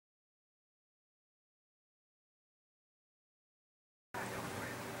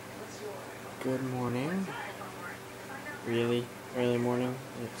Good morning. Really early morning.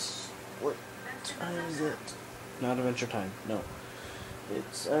 What time is it? Not Adventure Time. No.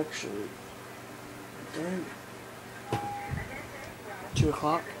 It's actually 2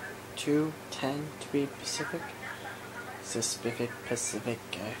 o'clock. 2:10 to be Pacific. Pacific.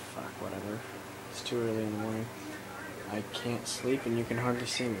 Fuck, whatever. It's too early in the morning. I can't sleep and you can hardly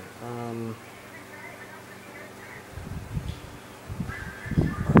see me.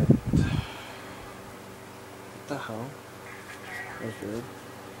 What the hell? That was weird.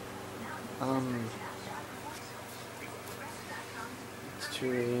 It's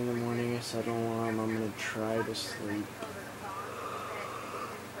too early in the morning. I set an alarm. I'm gonna try to sleep.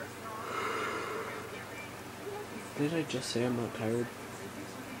 Did I just say I'm not tired?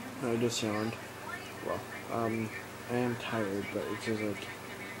 No, I just yawned. Well, I am tired, but it's just like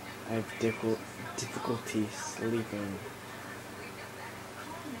I have difficulty sleeping.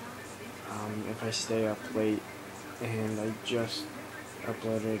 If I stay up late, and I just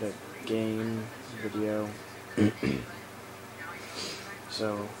uploaded a game video.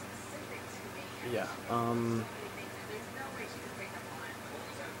 So, yeah, I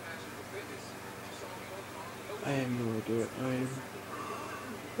have no idea. I'm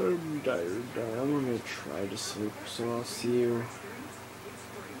tired. I'm gonna try to sleep, so I'll see you,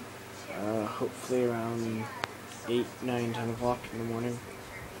 hopefully around 8, 9, 10 o'clock in the morning.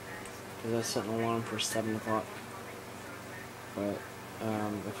 Because I set an alarm for 7 o'clock. But,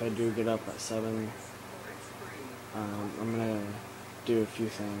 if I do get up at 7, I'm gonna do a few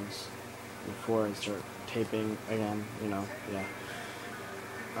things before I start taping again, yeah.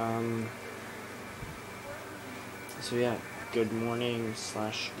 So yeah, good morning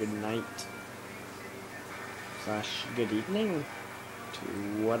 / good night / good evening to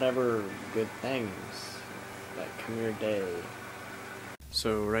whatever good things that come your day.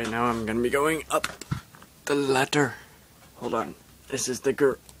 So right now I'm gonna be going up the ladder. Hold on, this is the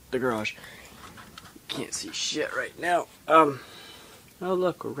garage. Can't see shit right now. Oh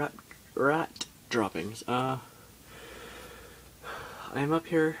look, rat droppings. I'm up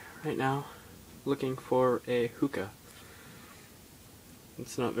here right now looking for a hookah.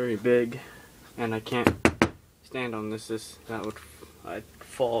 It's not very big, and I can't stand on this. I'd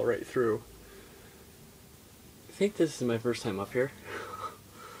fall right through. I think this is my first time up here.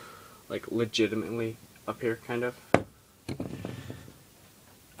 Like legitimately up here, kind of.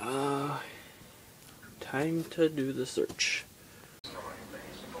 Time to do the search.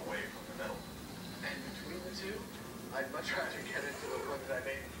 I'd much rather get into the one that I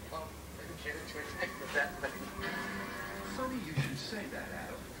made than get into a tank with that thing. Funny you should say that,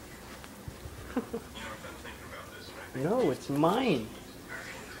 Adam. You know, I've been thinking about this, right? No, it's mine.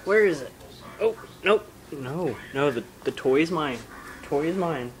 Where is it? Oh, nope. No, the toy's mine. Toy is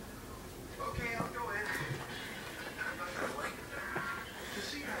mine. Okay, I'll go in. I'm not gonna like it. To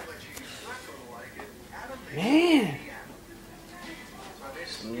see how much you're not gonna like it, Adam Man,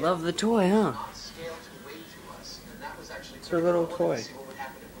 love the toy, huh? It's her little toy.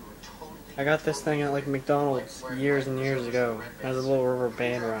 I got this thing at like McDonald's years and years ago. It has a little rubber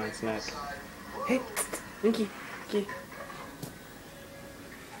band around its neck. Hey, Winky.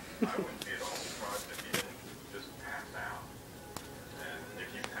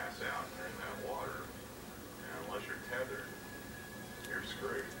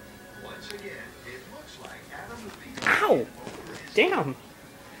 Ow! Damn!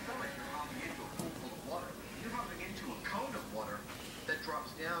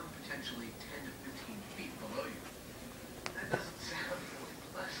 Drops down potentially 10 to 15 feet below you. That doesn't sound really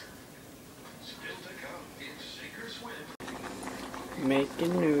pleasant. Still to come in Sink or Swim.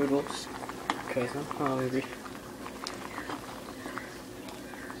 Making noodles, cause I'm hungry.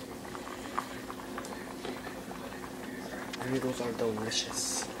 Noodles are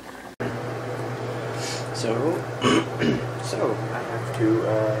delicious. So I have to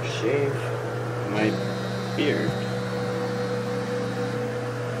shave my beard.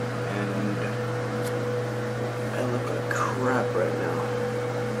 Crap right now.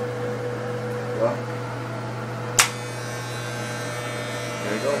 Well,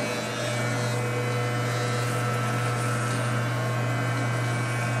 there we go.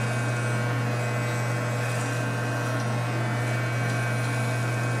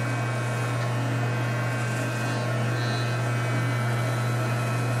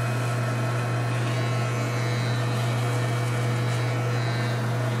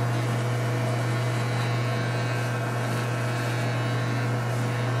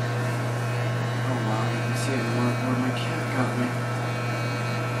 Where my cat got me.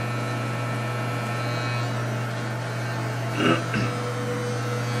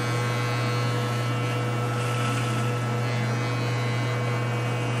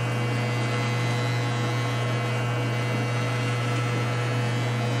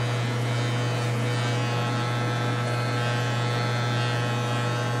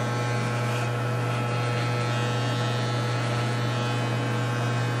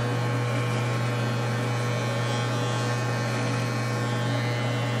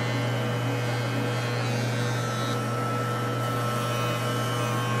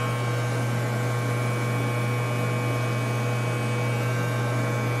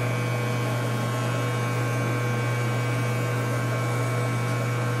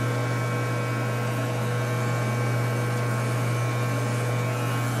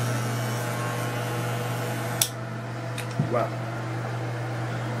 Well,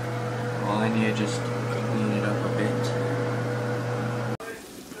 I need to just clean it up a bit.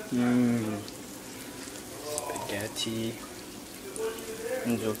 Spaghetti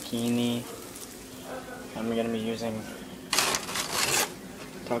and zucchini. I'm gonna be using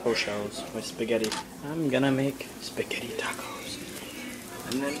taco shells with spaghetti. I'm gonna make spaghetti tacos.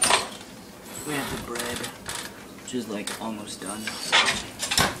 And then we have the bread, which is like almost done.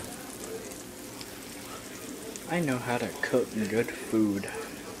 I know how to cook good food.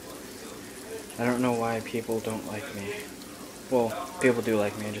 I don't know why people don't like me. Well, people do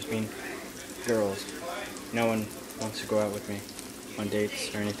like me, I just mean girls. No one wants to go out with me on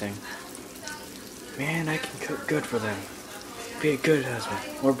dates or anything. Man, I can cook good for them. Be a good husband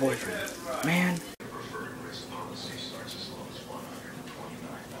or boyfriend. Man.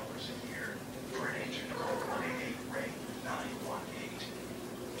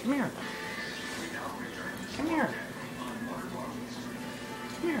 Come here. Come here.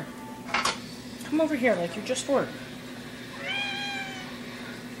 Come here. Come over here like you just were.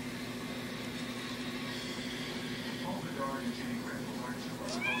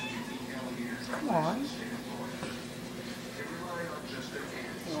 Come on.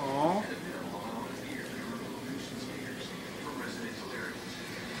 Aww.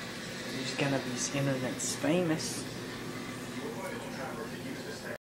 He's gonna be internet's famous.